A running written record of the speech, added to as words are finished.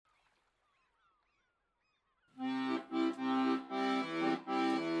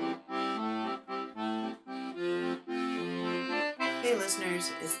Hey listeners,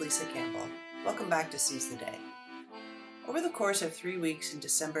 it's Lisa Campbell. Welcome back to Seize the Day. Over the course of 3 weeks in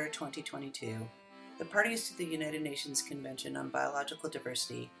December 2022, the parties to the United Nations Convention on Biological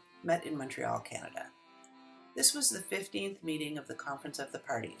Diversity met in Montreal, Canada. This was the 15th meeting of the Conference of the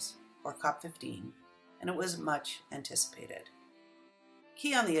Parties, or COP15, and it was much anticipated.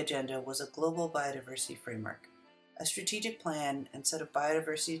 Key on the agenda was a global biodiversity framework, a strategic plan and set of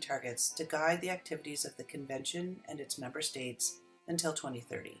biodiversity targets to guide the activities of the Convention and its member states until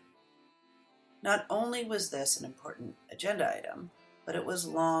 2030. Not only was this an important agenda item, but it was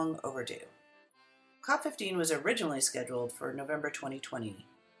long overdue. COP15 was originally scheduled for November 2020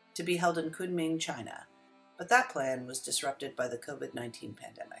 to be held in Kunming, China, but that plan was disrupted by the COVID-19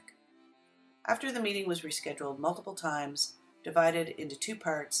 pandemic. After the meeting was rescheduled multiple times, divided into two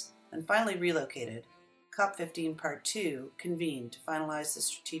parts, and finally relocated, COP15 Part 2 convened to finalize the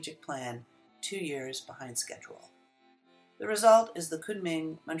strategic plan 2 years behind schedule. The result is the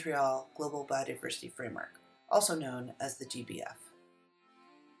Kunming-Montreal Global Biodiversity Framework, also known as the GBF.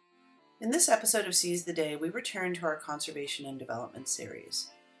 In this episode of Seize the Day, we return to our Conservation and Development series.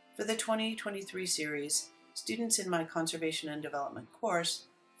 For the 2023 series, students in my Conservation and Development course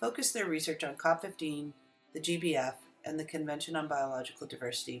focus their research on COP15, the GBF, and the Convention on Biological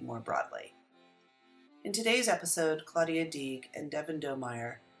Diversity more broadly. In today's episode, Claudia, Deeg, and Devin,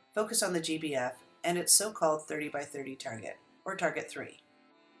 Domeyer focus on the GBF and its so-called 30 by 30 target, or Target 3.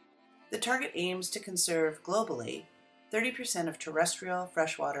 The target aims to conserve globally 30% of terrestrial,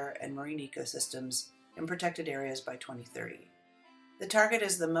 freshwater, and marine ecosystems in protected areas by 2030. The target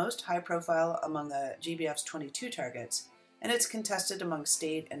is the most high-profile among the GBF's 22 targets, and it's contested among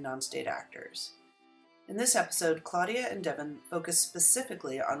state and non-state actors. In this episode, Claudia and Devin focus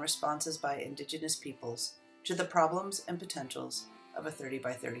specifically on responses by Indigenous peoples to the problems and potentials of a 30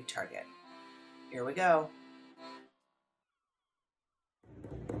 by 30 target. Here we go.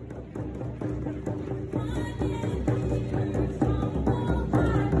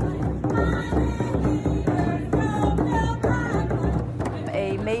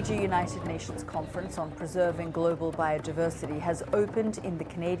 A major United Nations conference on preserving global biodiversity has opened in the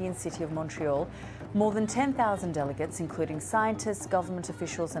Canadian city of Montreal. More than 10,000 delegates, including scientists, government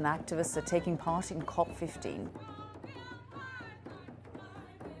officials, and activists, are taking part in COP15.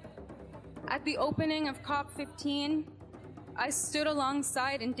 At the opening of COP15, I stood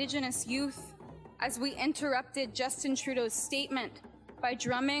alongside Indigenous youth as we interrupted Justin Trudeau's statement by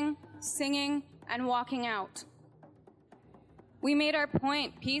drumming, singing, and walking out. We made our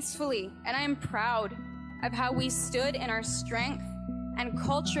point peacefully, and I am proud of how we stood in our strength and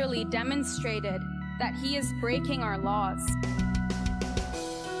culturally demonstrated that he is breaking our laws.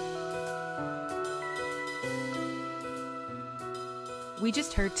 We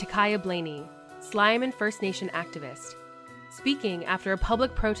just heard Takaya Blaney, Slime and First Nation activist, speaking after a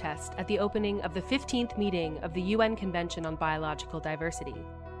public protest at the opening of the 15th meeting of the UN Convention on Biological Diversity,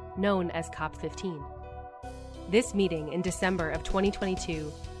 known as COP15. This meeting in December of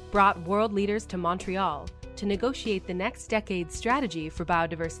 2022 brought world leaders to Montreal to negotiate the next decade's strategy for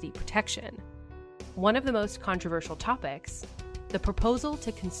biodiversity protection. One of the most controversial topics, the proposal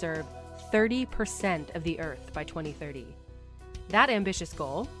to conserve 30% of the Earth by 2030. That ambitious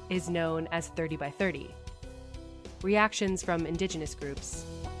goal is known as 30 by 30. Reactions from Indigenous groups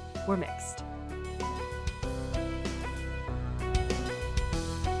were mixed.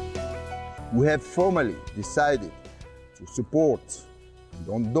 We have formally decided to support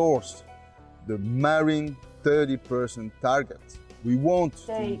and endorse the marine 30% target. We want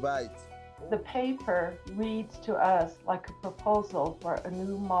to invite... The paper reads to us like a proposal for a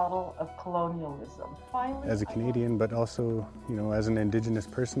new model of colonialism. Finally, as a Canadian, but also, as an Indigenous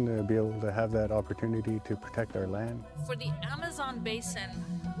person, to be able to have that opportunity to protect our land. For the Amazon basin,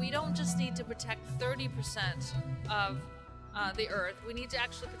 we don't just need to protect 30% of the earth. We need to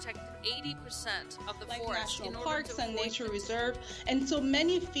actually protect 80% of the forest. National parks and nature reserve, and so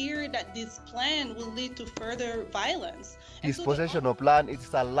many fear that this plan will lead to further violence. Dispossession of land,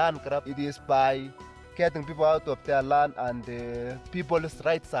 it's a land grab. It is by getting people out of their land, and people's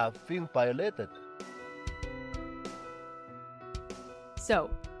rights are being violated. So,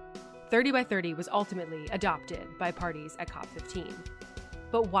 30 by 30 was ultimately adopted by parties at COP15.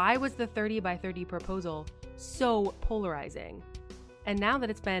 But why was the 30 by 30 proposal so polarizing? And now that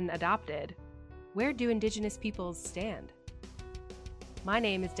it's been adopted, where do Indigenous peoples stand? My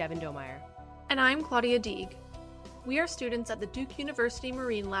name is Devin, Domeyer. And I'm Claudia, Deeg. We are students at the Duke University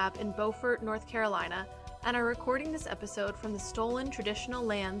Marine Lab in Beaufort, North Carolina, and are recording this episode from the stolen traditional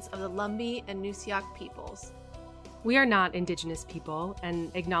lands of the Lumbee and Nuseaq peoples. We are not Indigenous people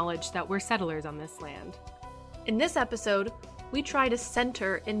and acknowledge that we're settlers on this land. In this episode, we try to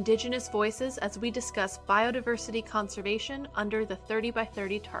center Indigenous voices as we discuss biodiversity conservation under the 30 by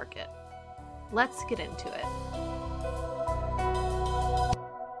 30 target. Let's get into it.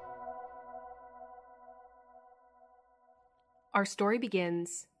 Our story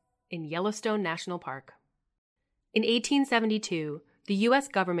begins in Yellowstone National Park. In 1872, the U.S.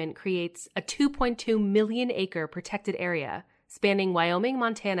 government creates a 2.2 million acre protected area spanning Wyoming,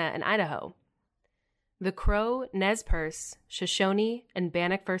 Montana, and Idaho. The Crow, Nez Perce, Shoshone, and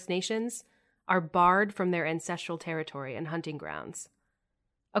Bannock First Nations are barred from their ancestral territory and hunting grounds.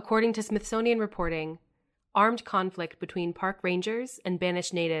 According to Smithsonian reporting, armed conflict between park rangers and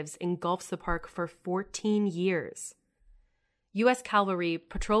banished natives engulfs the park for 14 years. U.S. cavalry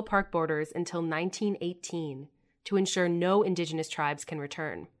patrol park borders until 1918 to ensure no indigenous tribes can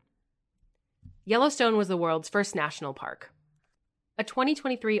return. Yellowstone was the world's first national park. A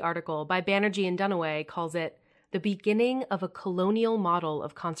 2023 article by Banerjee and Dunaway calls it the beginning of a colonial model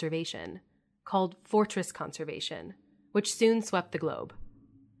of conservation, called fortress conservation, which soon swept the globe.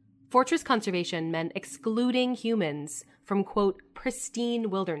 Fortress conservation meant excluding humans from, quote, pristine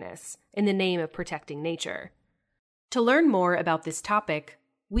wilderness in the name of protecting nature. To learn more about this topic,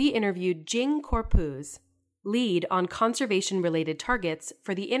 we interviewed Jing Corpuz, lead on conservation-related targets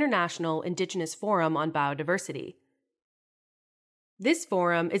for the International Indigenous Forum on Biodiversity. This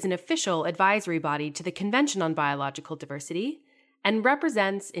forum is an official advisory body to the Convention on Biological Diversity and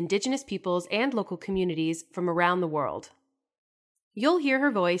represents Indigenous peoples and local communities from around the world. You'll hear her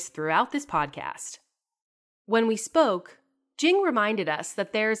voice throughout this podcast. When we spoke, Jing reminded us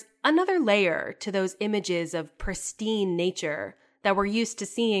that there's another layer to those images of pristine nature that we're used to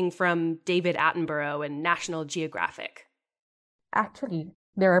seeing from David Attenborough and National Geographic. Actually,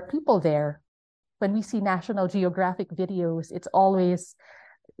 there are people there. When we see National Geographic videos, it's always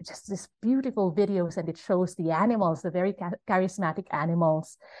just this beautiful videos, and it shows the animals, the very charismatic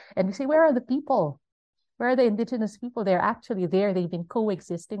animals. And we say, where are the people? Where are the Indigenous people? They're actually there. They've been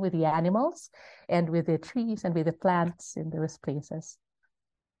coexisting with the animals and with the trees and with the plants in those places.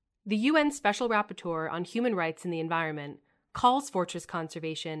 The UN Special Rapporteur on Human Rights and the Environment calls fortress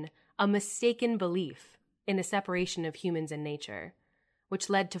conservation a mistaken belief in a separation of humans and nature, which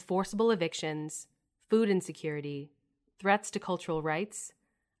led to forcible evictions, food insecurity, threats to cultural rights,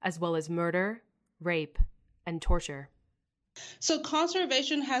 as well as murder, rape, and torture. So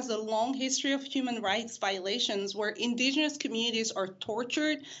conservation has a long history of human rights violations where Indigenous communities are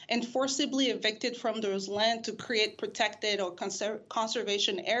tortured and forcibly evicted from those lands to create protected or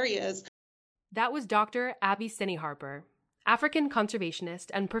conservation areas. That was Dr. Abby Senny-Harper, African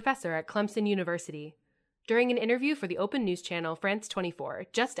conservationist and professor at Clemson University, during an interview for the Open News channel France 24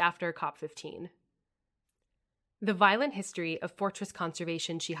 just after COP15. The violent history of fortress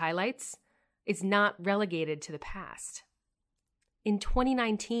conservation she highlights is not relegated to the past. In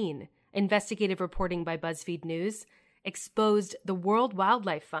 2019, investigative reporting by BuzzFeed News exposed the World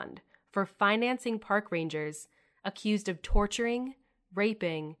Wildlife Fund for financing park rangers accused of torturing,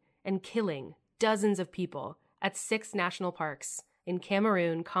 raping, and killing dozens of people at 6 national parks in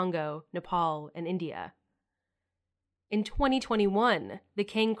Cameroon, Congo, Nepal, and India. In 2021, the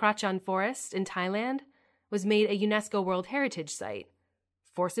Keng Krachan Forest in Thailand was made a UNESCO World Heritage Site,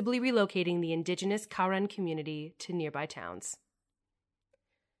 forcibly relocating the indigenous Karen community to nearby towns.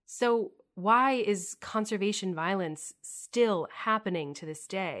 So why is conservation violence still happening to this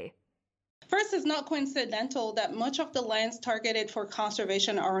day? First, it's not coincidental that much of the lands targeted for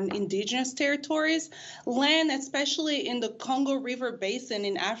conservation are in indigenous territories. Land, especially in the Congo River Basin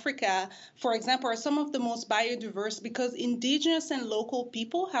in Africa, for example, are some of the most biodiverse because indigenous and local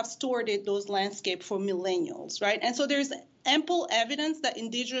people have stewarded those landscapes for millennials, right? And so there's ample evidence that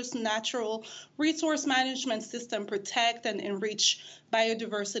indigenous natural resource management systems protect and enrich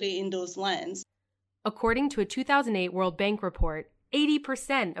biodiversity in those lands. According to a 2008 World Bank report,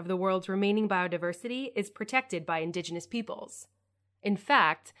 80% of the world's remaining biodiversity is protected by Indigenous peoples. In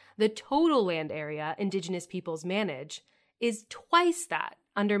fact, the total land area Indigenous peoples manage is twice that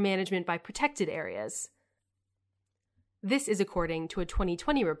under management by protected areas. This is according to a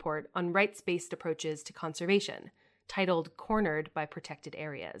 2020 report on rights-based approaches to conservation, titled Cornered by Protected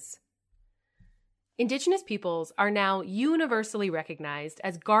Areas. Indigenous peoples are now universally recognized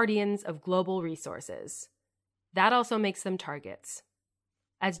as guardians of global resources. That also makes them targets.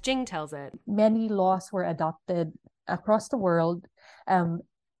 As Jing tells it, many laws were adopted across the world,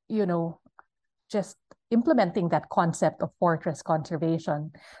 just implementing that concept of fortress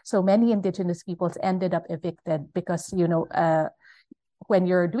conservation. So many Indigenous peoples ended up evicted because, when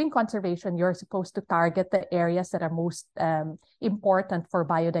you're doing conservation, you're supposed to target the areas that are most important for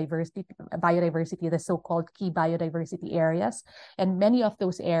biodiversity, the so-called key biodiversity areas. And many of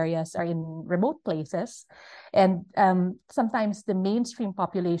those areas are in remote places. And sometimes the mainstream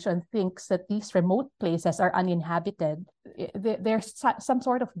population thinks that these remote places are uninhabited. There's some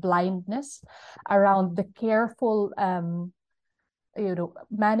sort of blindness around the careful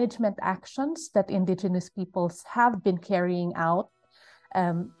management actions that Indigenous peoples have been carrying out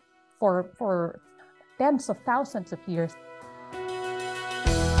for tens of thousands of years.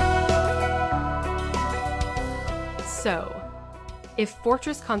 So, if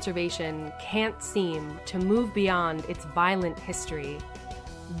fortress conservation can't seem to move beyond its violent history,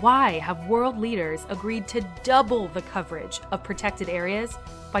 why have world leaders agreed to double the coverage of protected areas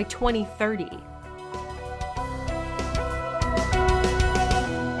by 2030?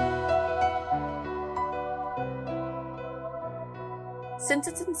 Since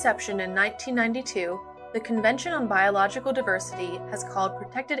its inception in 1992, the Convention on Biological Diversity has called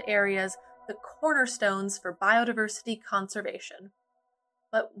protected areas the cornerstones for biodiversity conservation.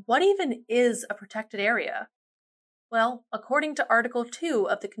 But what even is a protected area? Well, according to Article 2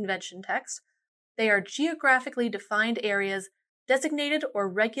 of the Convention text, they are geographically defined areas designated or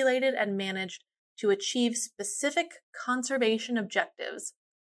regulated and managed to achieve specific conservation objectives.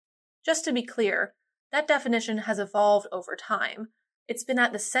 Just to be clear, that definition has evolved over time. It's been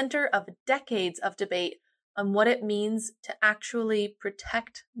at the center of decades of debate on what it means to actually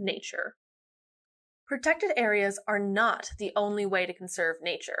protect nature. Protected areas are not the only way to conserve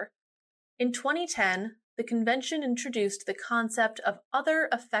nature. In 2010, the Convention introduced the concept of other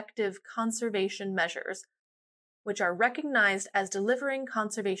effective conservation measures, which are recognized as delivering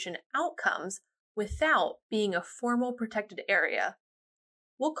conservation outcomes without being a formal protected area.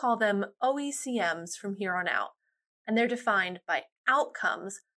 We'll call them OECMs from here on out, and they're defined by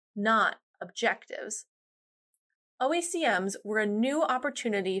outcomes, not objectives. OECMs were a new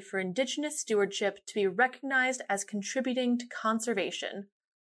opportunity for Indigenous stewardship to be recognized as contributing to conservation.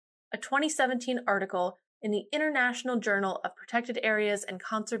 A 2017 article in the International Journal of Protected Areas and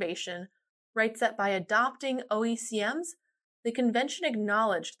Conservation writes that by adopting OECMs, the Convention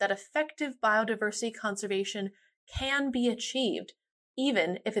acknowledged that effective biodiversity conservation can be achieved,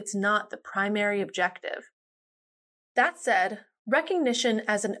 even if it's not the primary objective. That said, recognition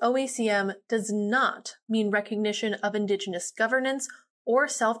as an OECM does not mean recognition of Indigenous governance or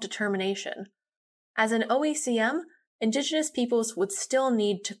self-determination. As an OECM, Indigenous peoples would still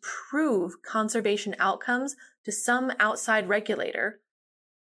need to prove conservation outcomes to some outside regulator.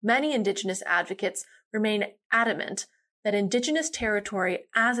 Many Indigenous advocates remain adamant that Indigenous territory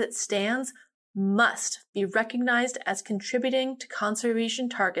as it stands must be recognized as contributing to conservation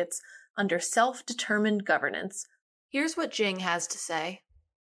targets under self-determined governance. Here's what Jing has to say.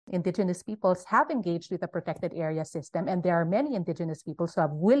 Indigenous peoples have engaged with the protected area system, and there are many Indigenous peoples who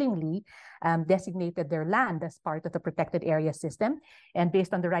have willingly designated their land as part of the protected area system. And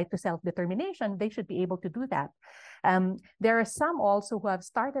based on the right to self-determination, they should be able to do that. There are some also who have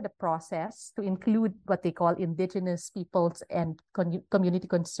started a process to include what they call Indigenous peoples and community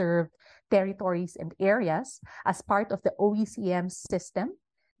conserved territories and areas as part of the OECM system.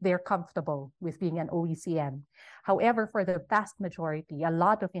 They're comfortable with being an OECM. However, for the vast majority, a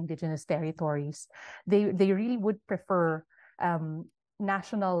lot of Indigenous territories, they really would prefer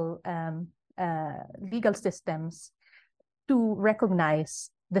national legal systems to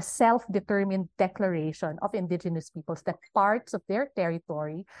recognize the self-determined declaration of Indigenous peoples that parts of their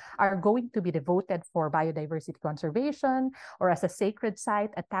territory are going to be devoted for biodiversity conservation or as a sacred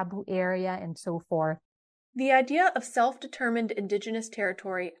site, a taboo area, and so forth. The idea of self-determined Indigenous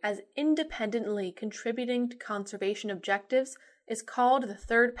territory as independently contributing to conservation objectives is called the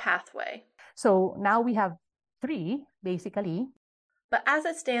third pathway. So now we have three, basically. But as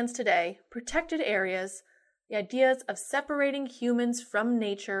it stands today, protected areas, the ideas of separating humans from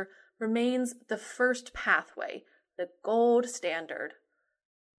nature remains the first pathway, the gold standard.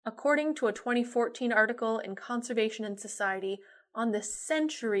 According to a 2014 article in Conservation and Society, on the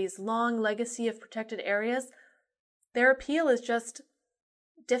centuries-long legacy of protected areas, their appeal is just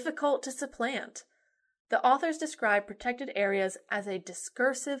difficult to supplant. The authors describe protected areas as a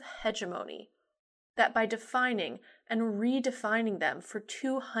discursive hegemony, that by defining and redefining them for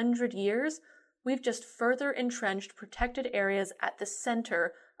 200 years, we've just further entrenched protected areas at the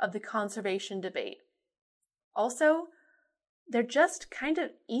center of the conservation debate. Also, they're just kind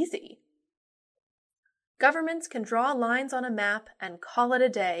of easy. Governments can draw lines on a map and call it a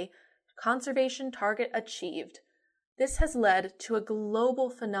day, conservation target achieved. This has led to a global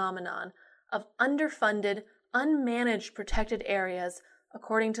phenomenon of underfunded, unmanaged protected areas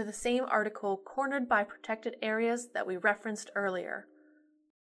according to the same article cornered by protected areas that we referenced earlier.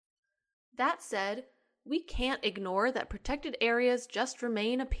 That said, we can't ignore that protected areas just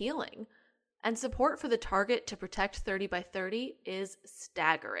remain appealing, and support for the target to protect 30 by 30 is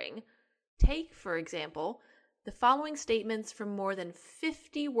staggering. Take, for example, the following statements from more than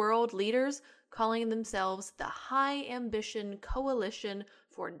 50 world leaders calling themselves the High Ambition Coalition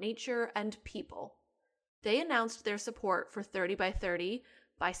for Nature and People. They announced their support for 30 by 30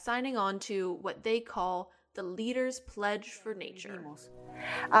 by signing on to what they call the Leaders' Pledge for Nature.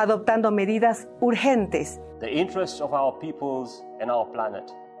 Adoptando medidas urgentes. The interests of our peoples and our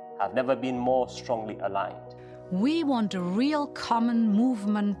planet have never been more strongly aligned. We want a real common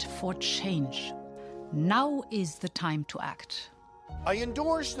movement for change. Now is the time to act. I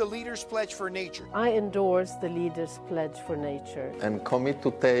endorse the Leaders' Pledge for Nature. I endorse the Leaders' Pledge for Nature. And commit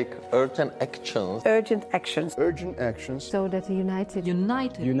to take urgent actions. Urgent actions. Urgent actions. So that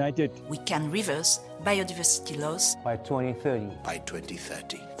united, we can reverse biodiversity loss by 2030. By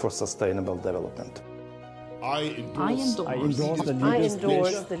 2030. For sustainable development. I endorse the Leaders'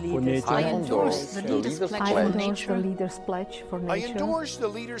 Pledge for Nature. I endorse the Leaders' Pledge for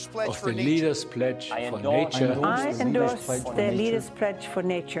Nature. The Leaders' Pledge for Nature. I endorse the Leaders' Pledge for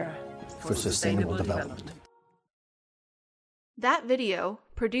Nature. For sustainable development. That video,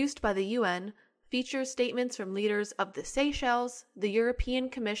 produced by the UN, features statements from leaders of the Seychelles, the European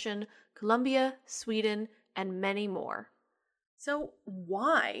Commission, Colombia, Sweden, and many more. So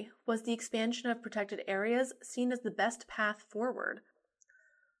why was the expansion of protected areas seen as the best path forward?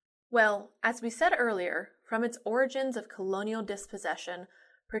 Well, as we said earlier, from its origins of colonial dispossession,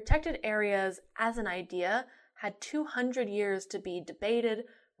 protected areas as an idea had 200 years to be debated,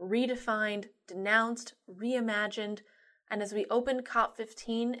 redefined, denounced, reimagined, and as we opened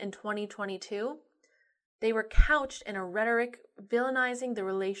COP15 in 2022, they were couched in a rhetoric villainizing the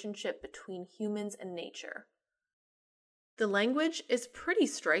relationship between humans and nature. The language is pretty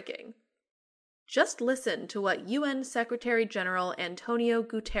striking. Just listen to what UN Secretary-General Antonio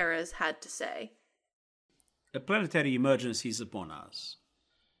Guterres had to say. A planetary emergency is upon us.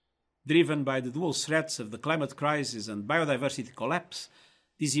 Driven by the dual threats of the climate crisis and biodiversity collapse,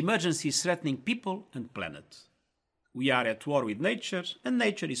 this emergency is threatening people and planet. We are at war with nature, and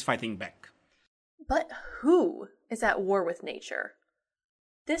nature is fighting back. But who is at war with nature?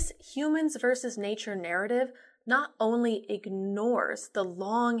 This humans versus nature narrative not only ignores the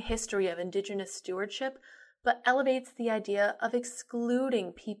long history of Indigenous stewardship, but elevates the idea of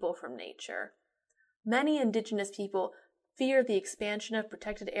excluding people from nature. Many Indigenous people fear the expansion of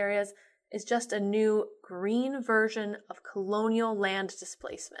protected areas is just a new green version of colonial land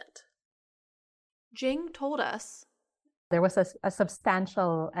displacement. Jing told us there was a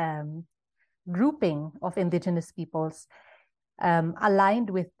substantial grouping of Indigenous peoples aligned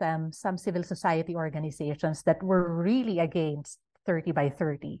with some civil society organizations that were really against 30 by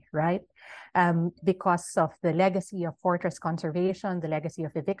 30, right? Because of the legacy of fortress conservation, the legacy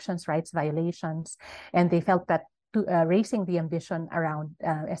of evictions, rights violations, and they felt that raising the ambition around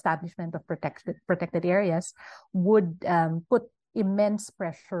establishment of protected areas would put immense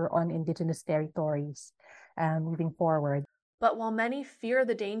pressure on Indigenous territories moving forward. But while many fear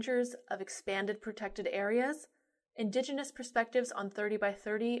the dangers of expanded protected areas, Indigenous perspectives on 30 by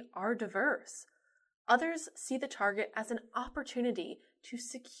 30 are diverse. Others see the target as an opportunity to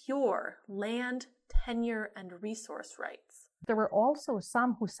secure land, tenure, and resource rights. There were also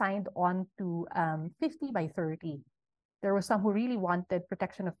some who signed on to 50 by 30. There were some who really wanted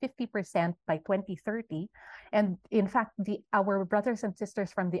protection of 50% by 2030. And in fact, our brothers and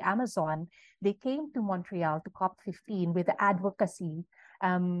sisters from the Amazon, they came to Montreal to COP15 with the advocacy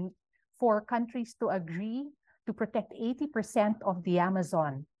for countries to agree to protect 80% of the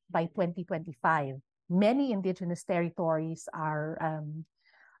Amazon by 2025. Many Indigenous territories are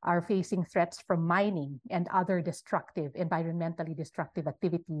facing threats from mining and other environmentally destructive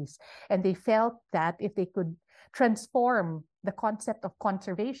activities. And they felt that if they could transform the concept of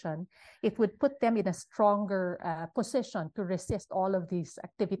conservation, it would put them in a stronger position to resist all of these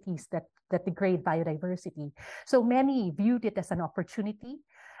activities that degrade biodiversity. So many viewed it as an opportunity.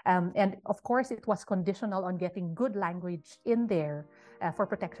 And of course, it was conditional on getting good language in there for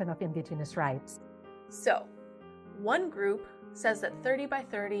protection of Indigenous rights. So, one group says that 30 by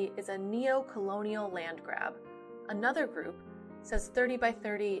 30 is a neo-colonial land grab. Another group says 30 by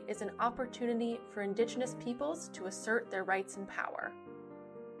 30 is an opportunity for Indigenous peoples to assert their rights and power.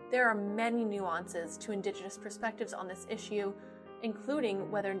 There are many nuances to Indigenous perspectives on this issue,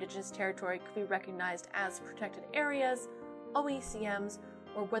 including whether Indigenous territory could be recognized as protected areas, OECMs,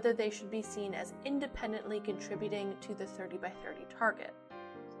 or whether they should be seen as independently contributing to the 30 by 30 target.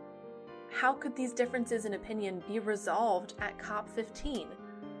 how could these differences in opinion be resolved at COP15?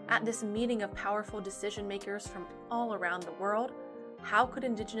 At this meeting of powerful decision makers from all around the world, how could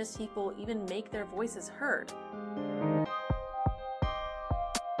Indigenous people even make their voices heard?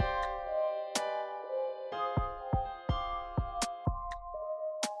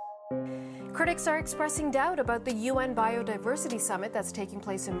 Critics are expressing doubt about the UN Biodiversity Summit that's taking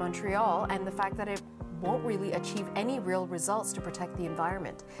place in Montreal and the fact that it won't really achieve any real results to protect the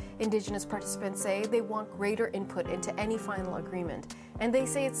environment. Indigenous participants say they want greater input into any final agreement, and they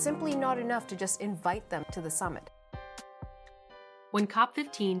say it's simply not enough to just invite them to the summit. When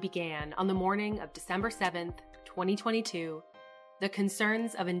COP15 began on the morning of December 7th, 2022, the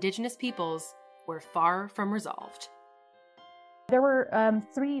concerns of Indigenous peoples were far from resolved. There were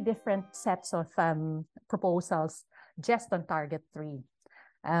 3 different sets of proposals just on Target 3.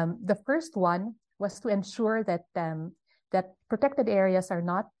 The first one was to ensure that that protected areas are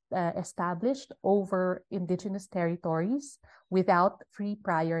not established over Indigenous territories without free,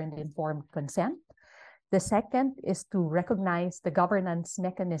 prior, and informed consent. The second is to recognize the governance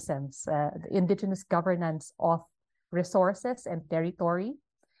mechanisms, the Indigenous governance of resources and territory.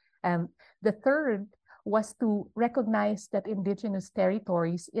 The third was to recognize that Indigenous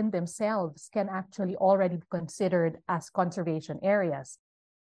territories in themselves can actually already be considered as conservation areas.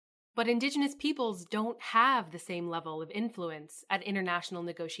 But Indigenous peoples don't have the same level of influence at international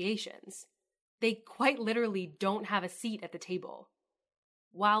negotiations. They quite literally don't have a seat at the table.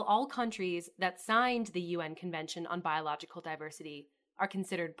 While all countries that signed the UN Convention on Biological Diversity are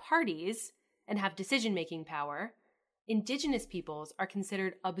considered parties and have decision-making power, Indigenous peoples are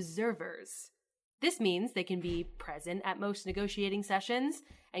considered observers. This means they can be present at most negotiating sessions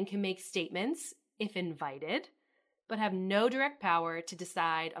and can make statements, if invited, but have no direct power to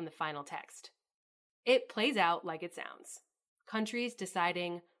decide on the final text. It plays out like it sounds. Countries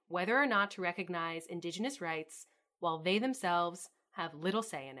deciding whether or not to recognize Indigenous rights while they themselves have little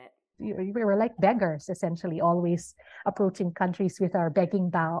say in it. We were like beggars, essentially, always approaching countries with our begging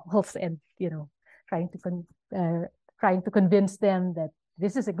bowls and, trying to convince them that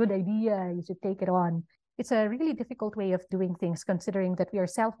this is a good idea, you should take it on. It's a really difficult way of doing things, considering that we are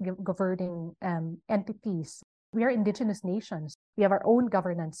self-governing entities. We are Indigenous nations. We have our own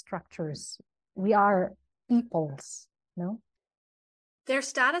governance structures. We are peoples, no? Their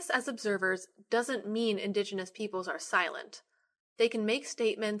status as observers doesn't mean Indigenous peoples are silent. They can make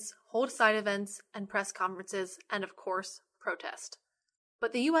statements, hold side events and press conferences, and of course, protest.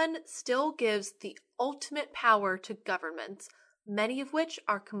 But the UN still gives the ultimate power to governments, many of which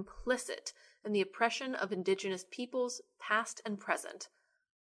are complicit in the oppression of Indigenous peoples, past and present.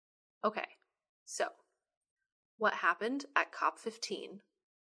 Okay, so what happened at COP15?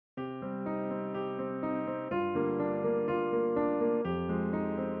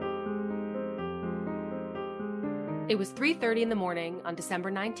 It was 3:30 in the morning on December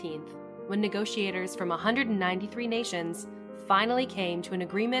 19th when negotiators from 193 nations finally came to an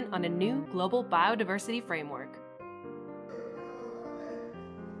agreement on a new global biodiversity framework.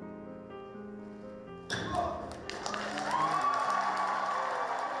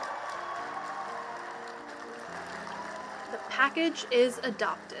 The package is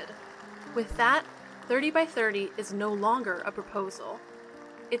adopted. With that, 30 by 30 is no longer a proposal.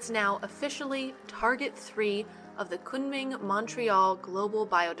 It's now officially Target 3 of the Kunming-Montreal Global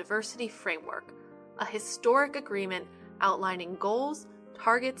Biodiversity Framework, a historic agreement outlining goals,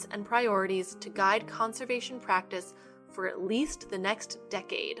 targets, and priorities to guide conservation practice for at least the next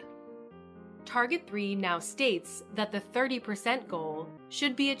decade. Target 3 now states that the 30% goal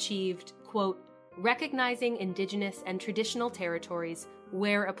should be achieved, quote, recognizing Indigenous and traditional territories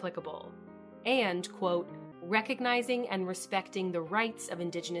where applicable, and, quote, recognizing and respecting the rights of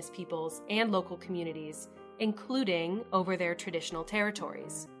Indigenous peoples and local communities, including over their traditional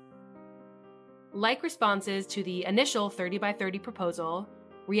territories. Like responses to the initial 30 by 30 proposal,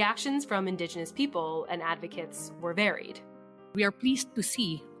 reactions from Indigenous people and advocates were varied. We are pleased to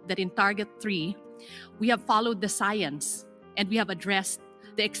see that in Target 3, we have followed the science and we have addressed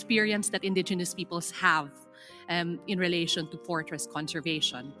the experience that Indigenous peoples have in relation to forest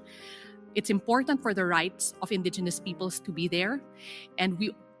conservation. It's important for the rights of Indigenous peoples to be there, and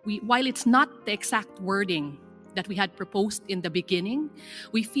we while it's not the exact wording that we had proposed in the beginning,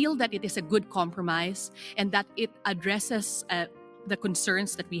 we feel that it is a good compromise and that it addresses the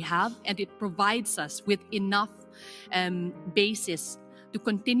concerns that we have, and it provides us with enough basis to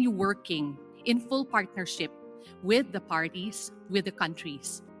continue working in full partnership with the parties, with the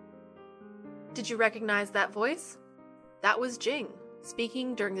countries. Did you recognize that voice? That was Jing,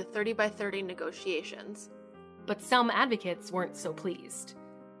 speaking during the 30 by 30 negotiations. But some advocates weren't so pleased.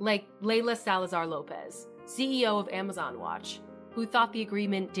 like Layla Salazar Lopez, CEO of Amazon Watch, who thought the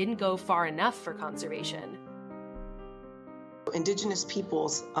agreement didn't go far enough for conservation. Indigenous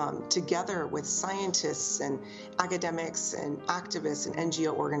peoples, together with scientists and academics and activists and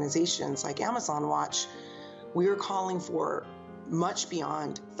NGO organizations like Amazon Watch, we are calling for much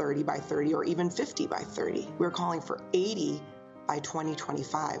beyond 30 by 30 or even 50 by 30. We're calling for 80 by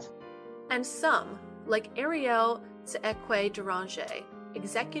 2025. And some, like Ariel Tseekwe Deranger,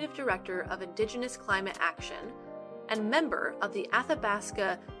 Executive Director of Indigenous Climate Action and member of the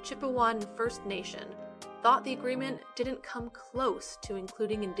Athabasca Chippewan First Nation, thought the agreement didn't come close to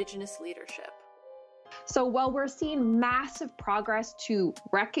including Indigenous leadership. So while we're seeing massive progress to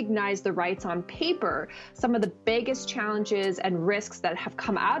recognize the rights on paper, some of the biggest challenges and risks that have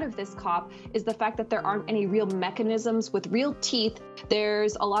come out of this COP is the fact that there aren't any real mechanisms with real teeth.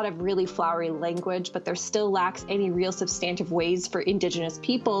 There's a lot of really flowery language, but there still lacks any real substantive ways for Indigenous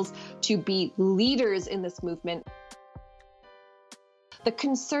peoples to be leaders in this movement. The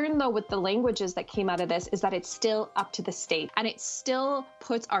concern, though, with the languages that came out of this is that it's still up to the state, and it still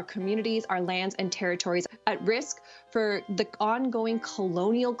puts our communities, our lands, and territories at risk for the ongoing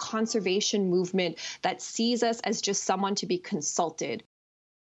colonial conservation movement that sees us as just someone to be consulted.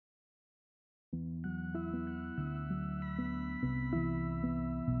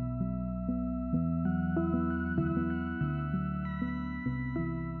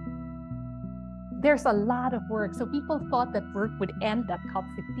 There's a lot of work. So people thought that work would end at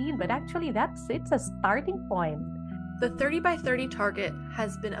COP15, but actually it's a starting point. The 30 by 30 target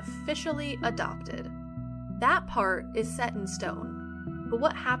has been officially adopted. That part is set in stone. But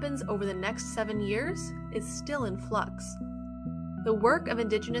what happens over the next 7 years is still in flux. The work of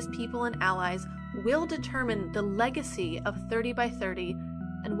Indigenous people and allies will determine the legacy of 30 by 30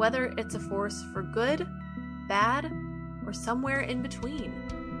 and whether it's a force for good, bad, or somewhere in between.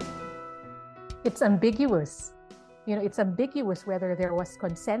 It's ambiguous. It's ambiguous whether there was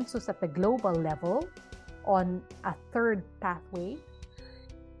consensus at the global level on a third pathway.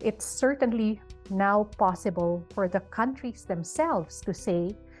 It's certainly now possible for the countries themselves to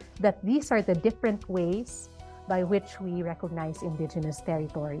say that these are the different ways by which we recognize Indigenous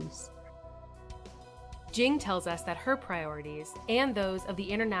territories. Jing tells us that her priorities and those of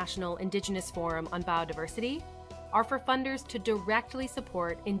the International Indigenous Forum on Biodiversity are for funders to directly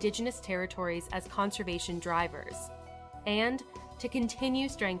support Indigenous territories as conservation drivers, and to continue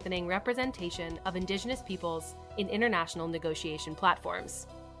strengthening representation of Indigenous peoples in international negotiation platforms.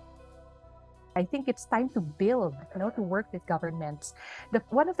 I think it's time to build, to work with governments.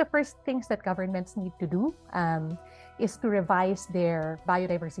 One of the first things that governments need to do is to revise their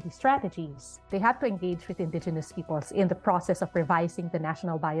biodiversity strategies. They have to engage with Indigenous peoples in the process of revising the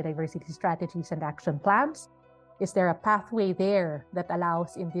national biodiversity strategies and action plans. Is there a pathway there that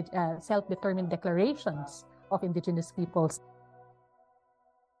allows self-determined declarations of Indigenous peoples?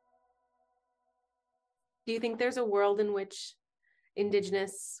 Do you think there's a world in which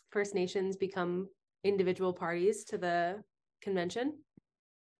Indigenous First Nations become individual parties to the convention?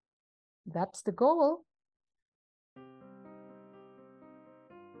 That's the goal.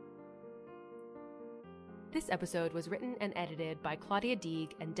 This episode was written and edited by Claudia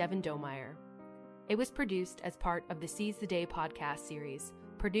Deeg and Devin Domeyer. It was produced as part of the Seize the Day podcast series,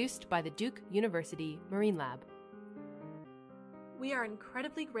 produced by the Duke University Marine Lab. We are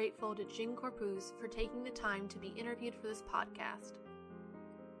incredibly grateful to Jing Corpuz for taking the time to be interviewed for this podcast.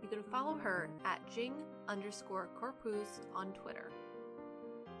 You can follow her at Jing_Corpuz on Twitter.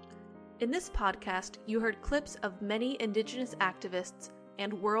 In this podcast, you heard clips of many Indigenous activists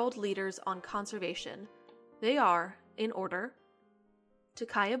and world leaders on conservation. They are, in order,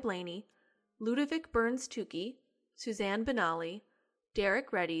 Takaya Blaney, Ludovic Burns-Tukey, Suzanne Benali, Derek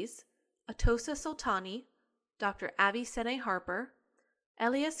Reddies, Atosa Soltani, Dr. Avi Sene-Harper,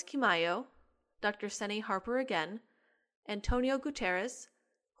 Elias Kimayo, Dr. Sene-Harper again, Antonio Guterres,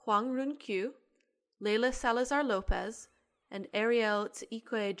 Huang Run-Q, Layla Salazar Lopez, and Ariel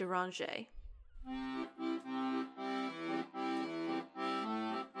Tseekwe Deranger.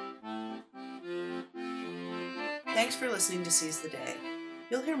 Thanks for listening to Seize the Day.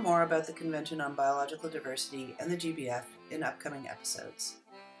 You'll hear more about the Convention on Biological Diversity and the GBF in upcoming episodes.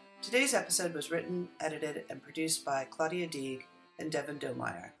 Today's episode was written, edited, and produced by Claudia Deeg and Devin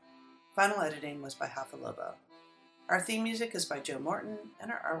Domeyer. Final editing was by Hafa Lobo. Our theme music is by Joe Morton,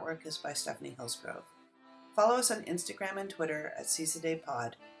 and our artwork is by Stephanie Hillsgrove. Follow us on Instagram and Twitter at Seize the Day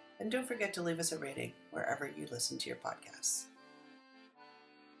Pod, and don't forget to leave us a rating wherever you listen to your podcasts.